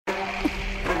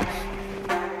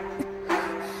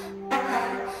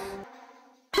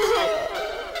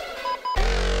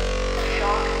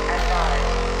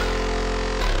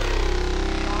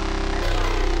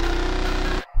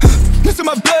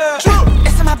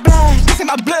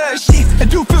I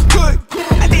do feel good.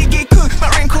 I did get cooked, my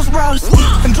wrinkles rose.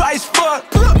 I'm dry as fuck.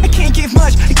 I can't give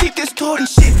much, I keep this torn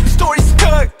shit. The story's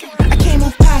stuck. I can't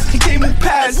move past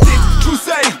it. True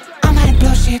say, I'm out of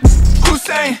blow shit. Who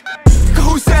say?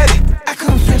 Who said it? I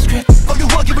couldn't flip script. Fuck the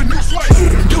world, give a news right.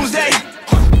 Doomsday.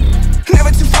 Never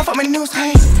too far from my news,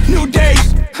 hey. New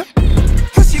days.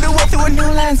 We'll see the world through a new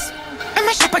lens. And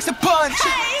my shit packs a punch.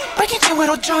 Breaking your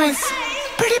little joints.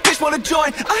 Pretty bitch wanna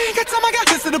join. I ain't got time, I got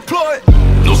this to deploy.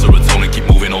 No serotonin, keep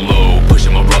moving on low.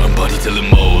 Pushing my rotten body till it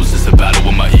mows. It's a battle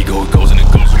with my ego, it goes and it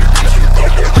goes.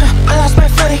 I lost my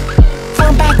footing.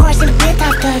 Falling backwards in the pit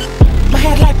top good. My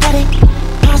head like pudding.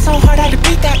 Pound so hard I had to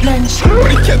beat that lunch.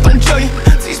 But he kept on chugging.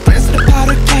 These brands to the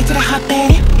powder, keg to the hot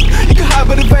baby. You can hide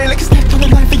by the vein like a snake on the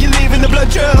knife and you leave in the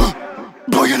blood trail.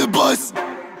 Boy in the bus,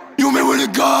 you man with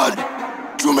a god.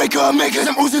 True maker, makers,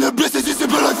 I'm oozing the blisters, you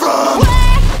simple like from.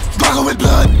 Boggle with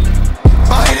blood,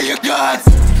 I hated your gods.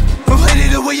 I'm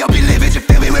hated the way y'all be living, you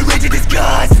feel me with rage and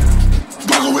disgust.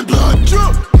 Boggle with blood.